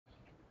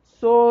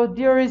So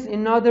there is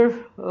another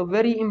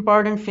very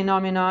important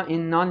phenomena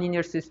in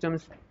nonlinear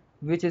systems,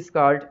 which is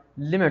called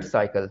limit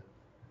cycle.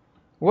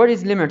 What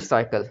is limit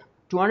cycle?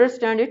 To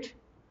understand it,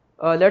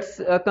 let's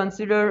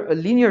consider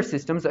linear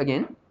systems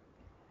again.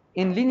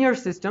 In linear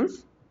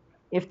systems,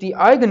 if the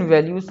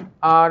eigenvalues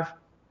are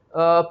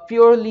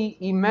purely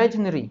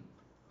imaginary,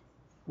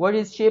 what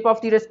is shape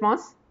of the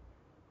response?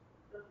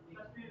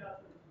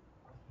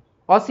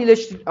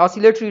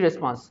 Oscillatory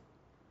response.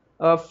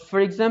 For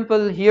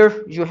example,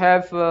 here you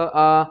have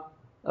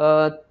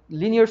a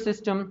linear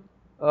system.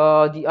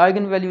 The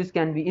eigenvalues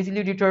can be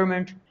easily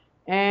determined,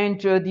 and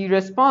the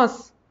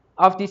response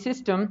of the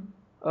system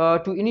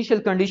to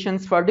initial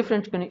conditions for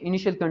different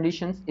initial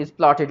conditions is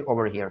plotted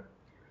over here.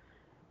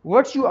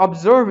 What you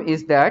observe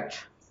is that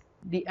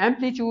the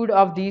amplitude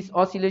of these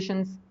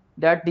oscillations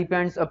that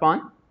depends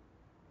upon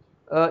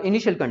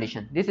initial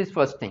condition. This is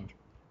first thing.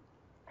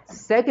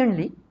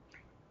 Secondly,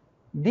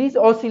 these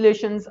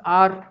oscillations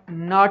are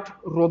not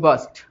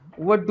robust.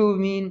 What do we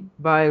mean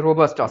by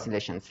robust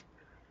oscillations?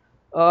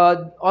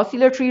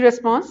 Oscillatory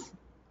response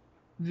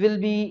will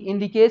be in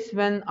the case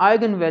when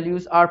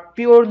eigenvalues are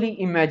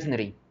purely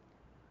imaginary.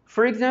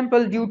 For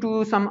example, due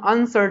to some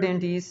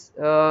uncertainties,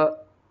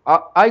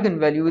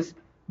 eigenvalues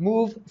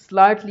move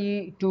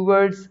slightly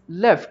towards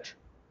left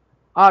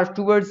or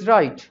towards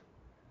right.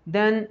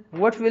 Then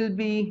what will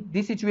be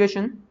the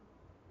situation?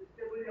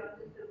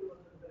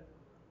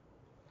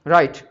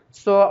 Right.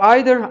 So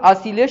either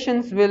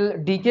oscillations will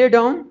decay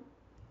down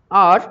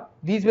or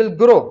these will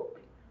grow.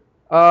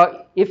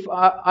 If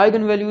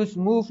eigenvalues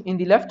move in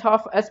the left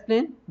half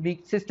S-plane, the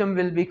system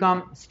will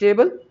become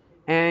stable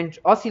and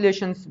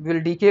oscillations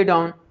will decay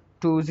down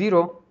to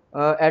 0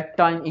 at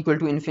time equal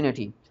to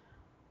infinity.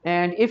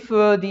 And if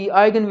the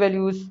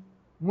eigenvalues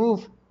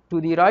move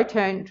to the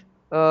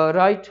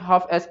right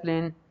half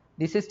S-plane,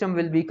 the system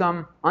will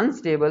become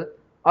unstable,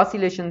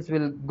 oscillations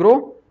will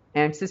grow,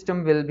 and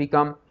system will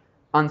become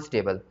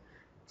unstable.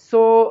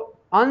 So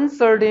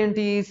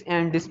uncertainties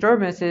and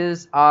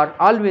disturbances are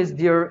always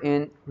there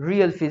in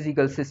real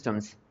physical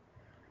systems.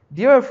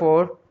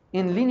 Therefore,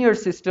 in linear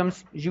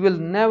systems, you will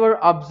never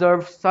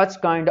observe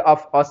such kind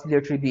of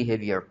oscillatory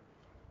behavior,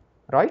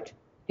 right?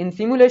 In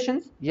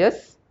simulations,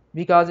 yes,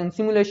 because in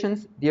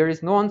simulations there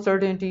is no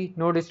uncertainty,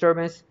 no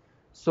disturbance.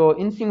 So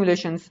in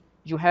simulations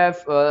you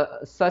have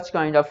such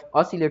kind of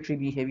oscillatory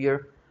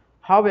behavior.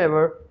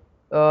 However,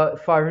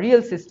 for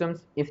real systems,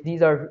 if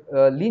these are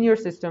linear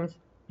systems,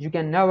 you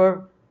can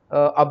never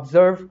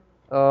observe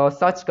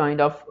such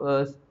kind of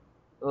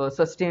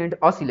sustained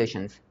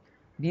oscillations.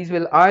 These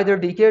will either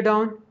decay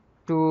down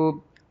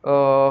to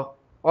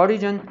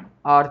origin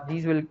or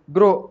these will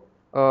grow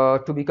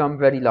to become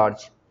very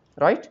large,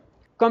 right?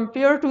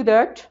 Compared to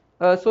that,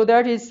 so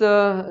that is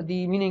the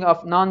meaning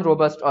of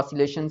non-robust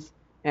oscillations,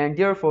 and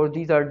therefore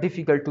these are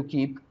difficult to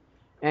keep.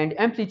 And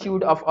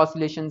amplitude of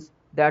oscillations,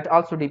 that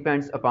also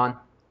depends upon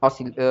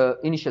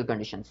initial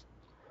conditions.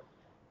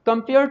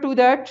 Compared to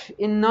that,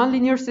 in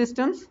nonlinear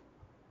systems,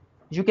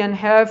 you can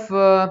have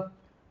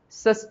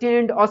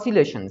sustained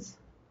oscillations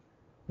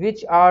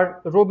which are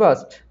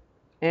robust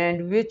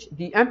and which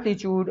the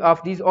amplitude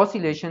of these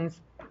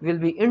oscillations will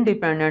be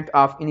independent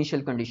of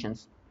initial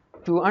conditions.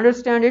 To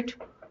understand it,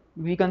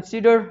 we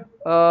consider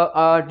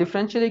a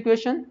differential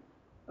equation,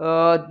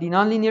 a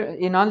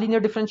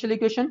nonlinear differential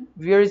equation.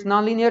 Where is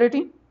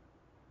nonlinearity?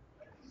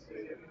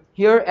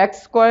 Here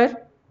x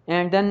square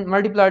and then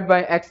multiplied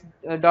by x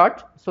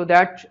dot, so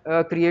that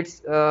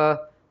creates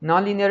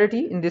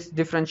nonlinearity in this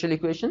differential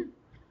equation.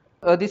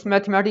 This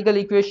mathematical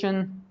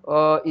equation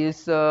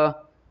is a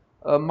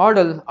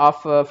model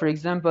of, for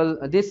example,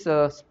 this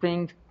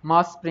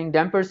mass spring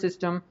damper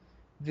system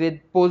with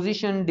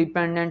position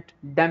dependent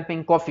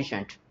damping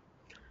coefficient.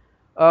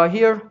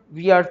 Here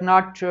we are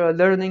not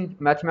learning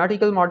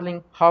mathematical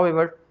modeling.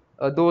 However,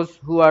 those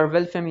who are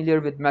well familiar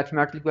with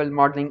mathematical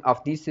modeling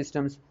of these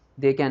systems,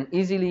 they can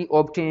easily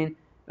obtain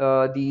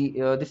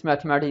this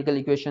mathematical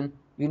equation.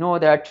 We know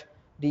that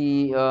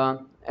the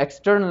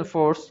external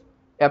force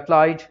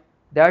applied,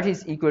 that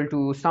is equal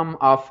to sum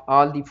of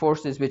all the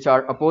forces which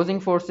are opposing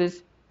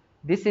forces.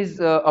 This is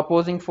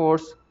opposing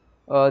force.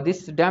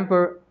 This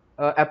damper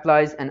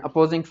applies an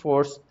opposing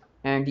force,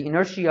 and the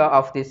inertia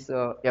of this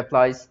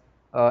applies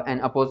an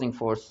opposing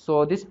force.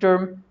 So this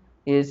term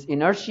is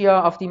inertia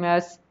of the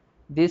mass.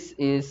 This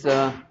is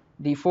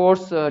the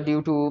force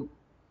due to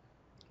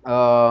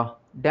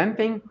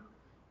damping,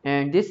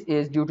 and this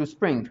is due to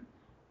spring.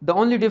 The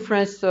only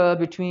difference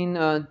between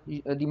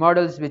the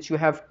models which you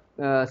have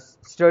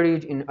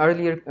studied in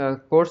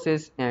earlier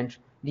courses and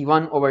the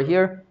one over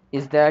here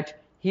is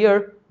that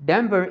here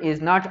damper is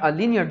not a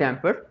linear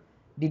damper.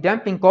 The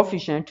damping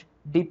coefficient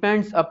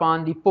depends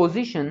upon the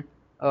position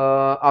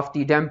of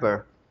the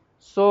damper.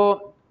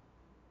 So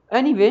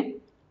anyway,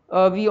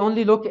 we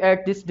only look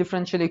at this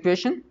differential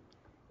equation,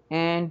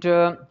 and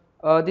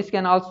this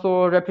can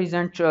also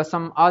represent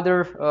some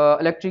other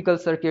electrical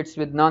circuits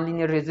with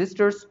nonlinear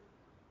resistors.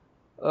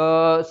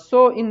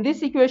 So in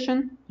this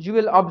equation you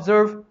will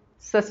observe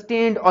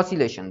sustained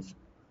oscillations.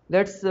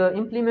 Let's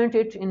implement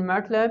it in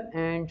MATLAB,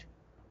 and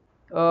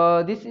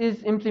This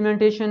is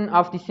implementation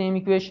of the same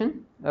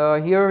equation.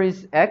 Here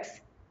is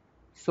x.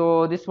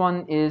 So this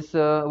one is,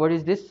 what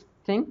is this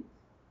thing?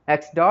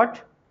 X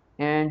dot,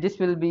 and this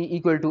will be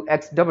equal to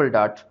x double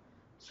dot.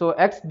 So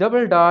x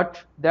double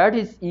dot, that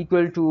is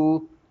equal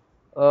to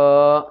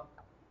uh,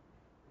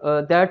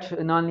 that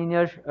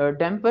nonlinear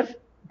damper.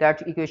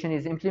 That equation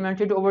is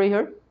implemented over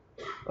here.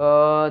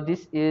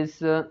 This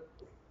is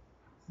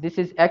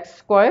x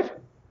square,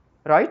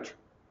 right?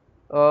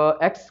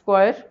 X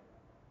square,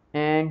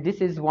 and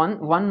this is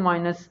 1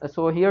 minus,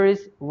 so here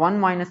is 1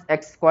 minus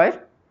x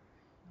square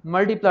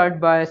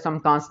multiplied by some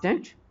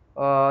constant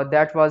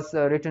that was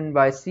written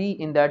by c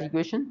in that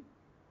equation,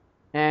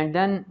 and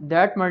then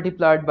that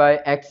multiplied by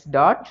x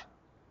dot.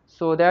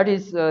 So that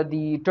is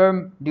the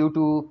term due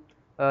to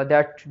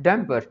that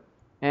damper,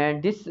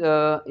 and this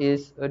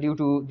is due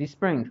to the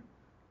spring.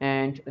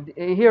 And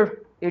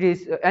here it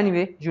is,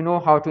 anyway, you know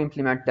how to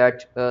implement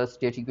that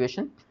state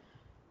equation.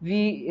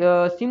 We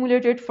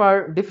simulate it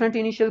for different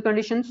initial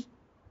conditions.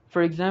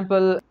 For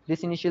example,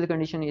 this initial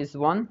condition is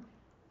 1,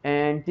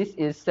 and this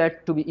is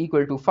set to be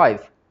equal to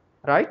 5,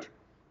 right?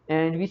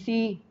 And we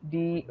see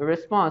the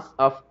response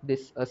of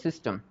this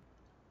system.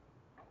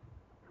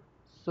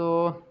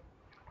 So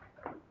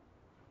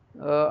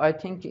I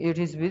think it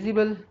is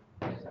visible.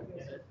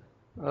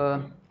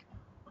 Uh,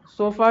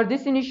 so for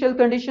this initial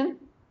condition,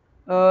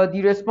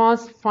 the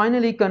response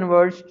finally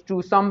converged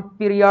to some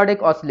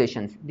periodic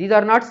oscillations. These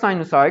are not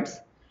sinusoids,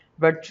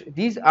 but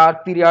these are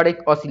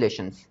periodic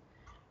oscillations.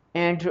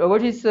 And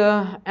what is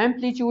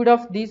amplitude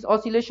of these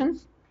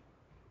oscillations?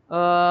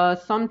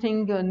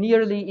 Something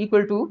nearly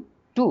equal to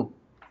 2.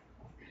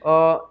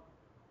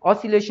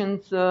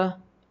 Oscillations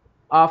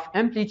of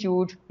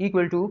amplitude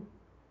equal to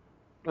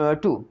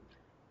 2.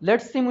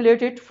 Let's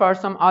simulate it for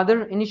some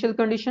other initial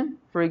condition.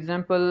 For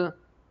example,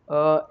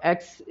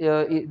 x,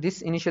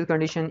 this initial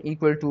condition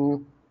equal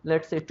to,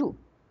 let's say, 2.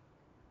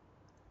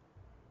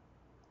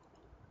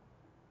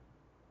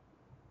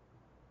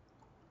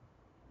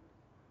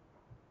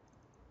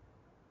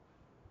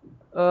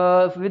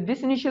 With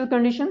this initial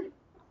condition,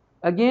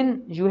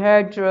 again you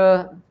had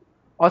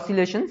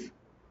oscillations.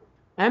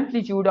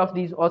 Amplitude of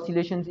these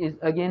oscillations is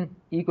again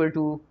equal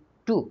to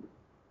 2,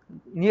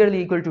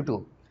 nearly equal to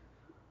 2.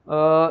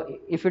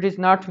 If it is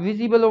not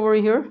visible over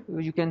here,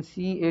 you can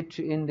see it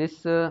in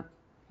this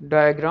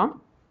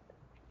diagram.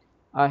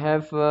 I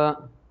have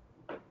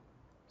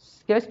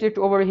sketched it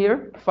over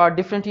here for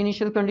different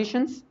initial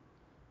conditions.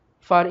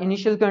 For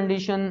initial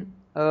condition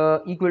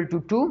equal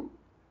to 2,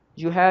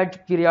 you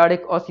had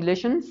periodic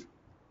oscillations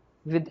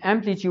with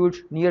amplitude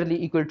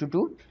nearly equal to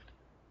 2.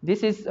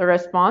 This is a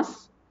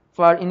response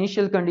for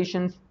initial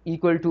conditions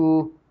equal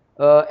to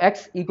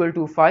x equal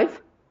to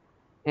 5,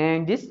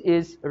 and this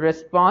is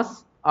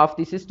response of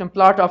the system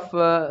plot of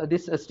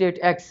this state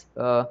x.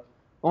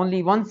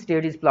 Only one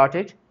state is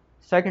plotted,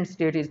 second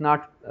state is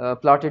not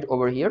plotted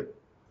over here.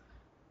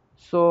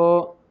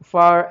 So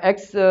for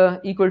x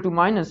equal to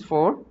minus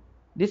 4,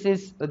 this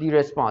is the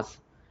response.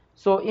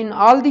 So in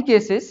all the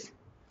cases,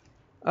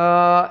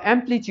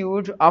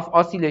 amplitude of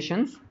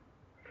oscillations,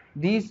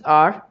 these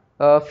are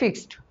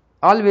fixed.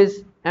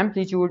 Always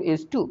amplitude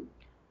is 2.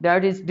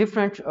 That is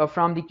different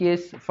from the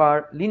case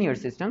for linear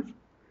systems.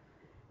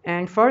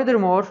 And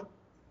furthermore,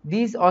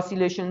 these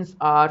oscillations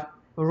are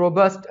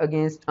robust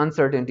against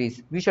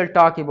uncertainties. We shall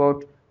talk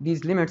about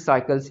these limit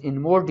cycles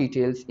in more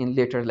details in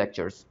later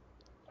lectures.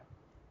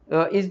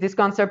 Is this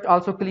concept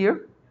also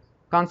clear?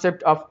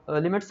 Concept of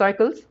limit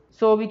cycles.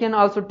 So we can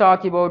also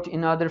talk about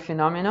another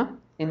phenomena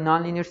in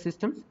nonlinear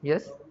systems.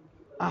 Yes.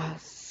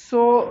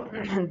 So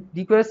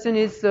the question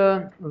is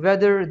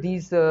whether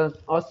these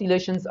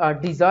oscillations are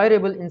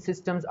desirable in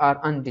systems or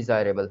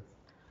undesirable.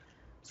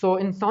 So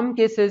in some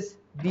cases,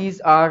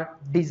 these are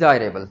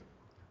desirable.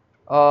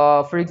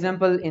 For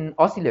example, in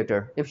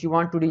oscillator, if you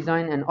want to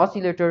design an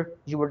oscillator,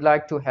 you would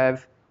like to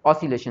have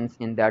oscillations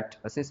in that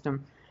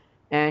system.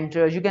 And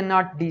you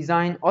cannot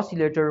design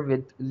oscillator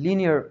with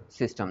linear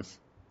systems.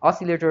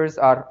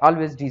 Oscillators are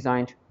always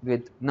designed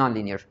with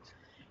nonlinear.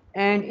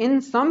 And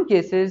in some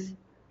cases,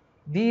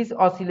 these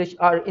oscillations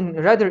are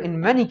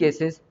in many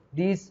cases,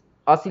 these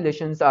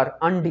oscillations are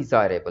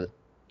undesirable.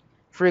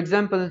 For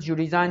example, you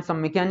design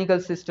some mechanical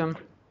system,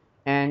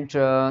 and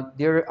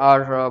there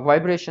are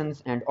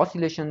vibrations and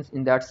oscillations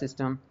in that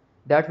system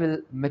that will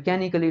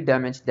mechanically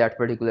damage that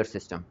particular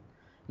system.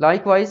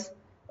 Likewise,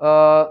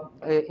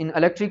 in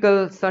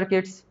electrical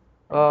circuits,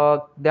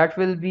 that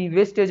will be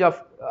wastage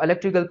of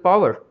electrical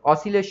power.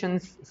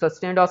 Oscillations,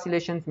 sustained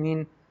oscillations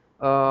mean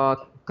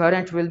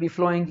current will be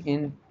flowing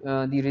in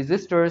the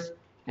resistors,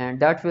 and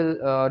that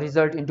will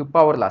result into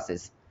power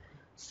losses.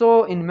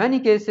 So in many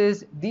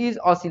cases, these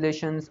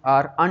oscillations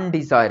are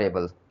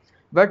undesirable,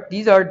 but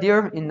these are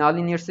there in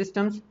nonlinear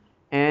systems,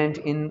 and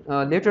in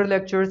later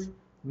lectures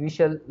we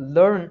shall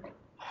learn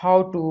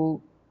how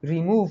to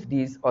remove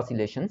these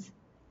oscillations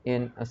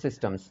in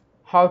systems,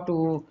 how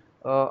to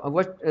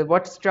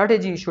what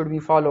strategy should we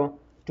follow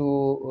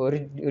to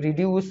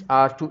reduce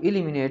or to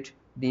eliminate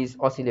these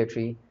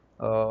oscillatory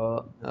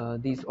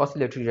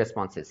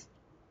responses.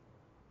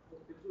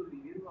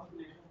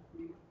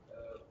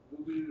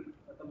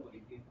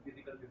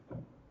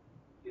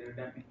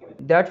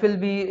 That will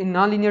be in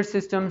nonlinear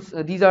systems.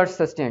 These are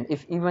sustained.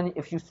 If even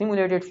if you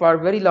simulate it for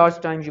very large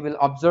time, you will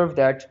observe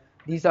that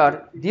these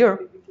are there.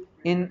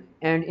 In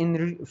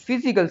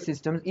physical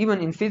systems, even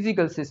in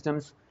physical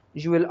systems,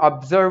 you will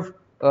observe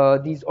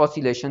these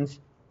oscillations.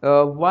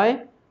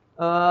 Why?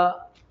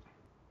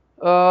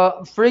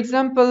 Uh, for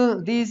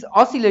example, these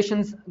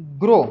oscillations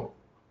grow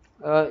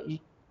uh,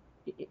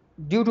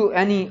 due to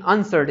any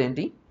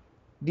uncertainty.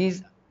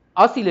 These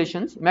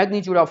oscillations,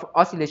 magnitude of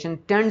oscillation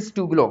tends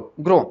to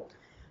grow.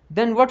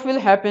 Then what will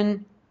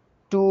happen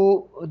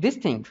to this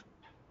thing?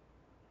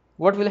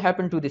 What will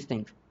happen to this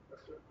thing?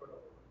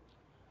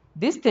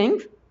 This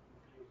thing,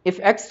 if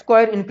x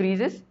square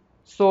increases,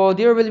 so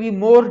there will be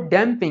more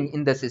damping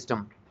in the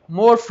system,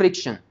 more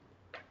friction,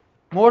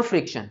 more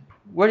friction.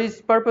 What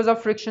is purpose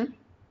of friction?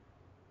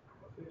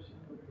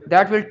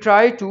 That will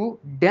try to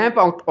damp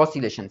out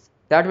oscillations.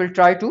 That will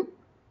try to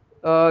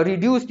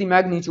reduce the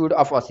magnitude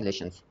of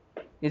oscillations.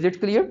 Is it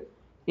clear?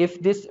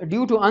 If this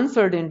due to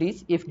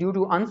uncertainties, if due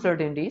to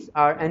uncertainties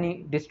are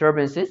any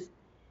disturbances,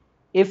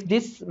 if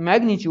this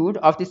magnitude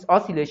of this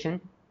oscillation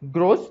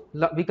grows,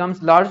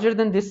 becomes larger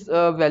than this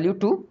value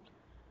 2,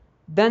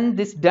 then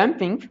this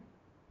damping,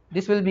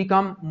 this will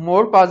become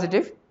more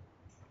positive,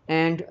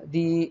 and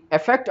the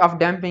effect of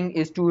damping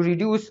is to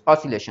reduce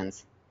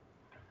oscillations.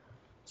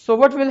 So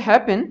what will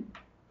happen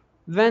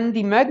when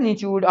the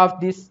magnitude of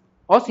this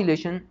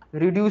oscillation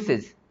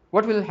reduces?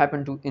 What will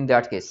happen to in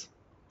that case?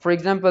 For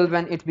example,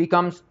 when it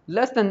becomes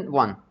less than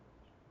 1.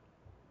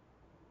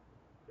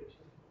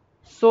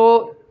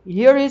 So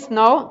here is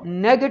now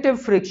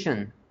negative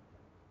friction.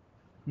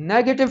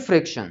 Negative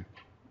friction,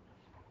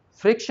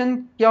 friction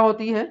क्या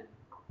होती है?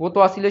 वो तो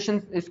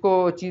oscillation इसको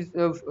चीज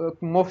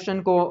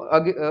motion को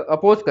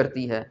oppose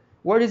करती है.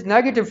 What is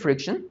negative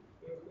friction?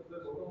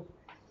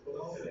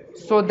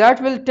 So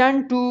that will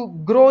tend to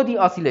grow the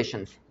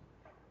oscillations.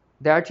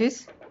 That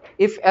is,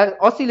 if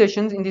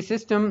oscillations in the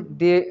system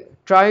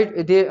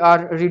they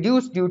are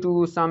reduced due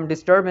to some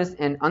disturbance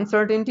and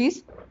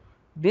uncertainties,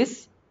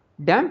 this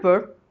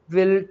damper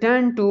will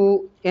tend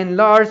to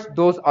enlarge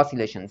those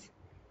oscillations.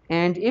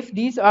 And if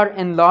these are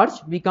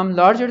enlarged, become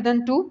larger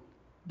than 2,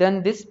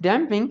 then this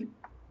damping,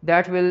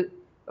 that will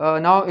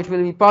now it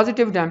will be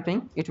positive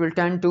damping, it will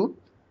tend to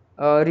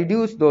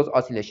reduce those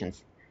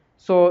oscillations.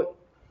 So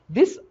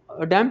this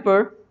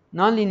damper,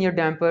 nonlinear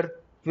damper,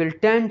 will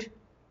tend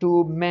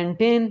to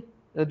maintain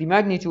the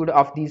magnitude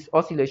of these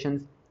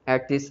oscillations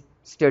at this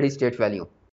steady state value.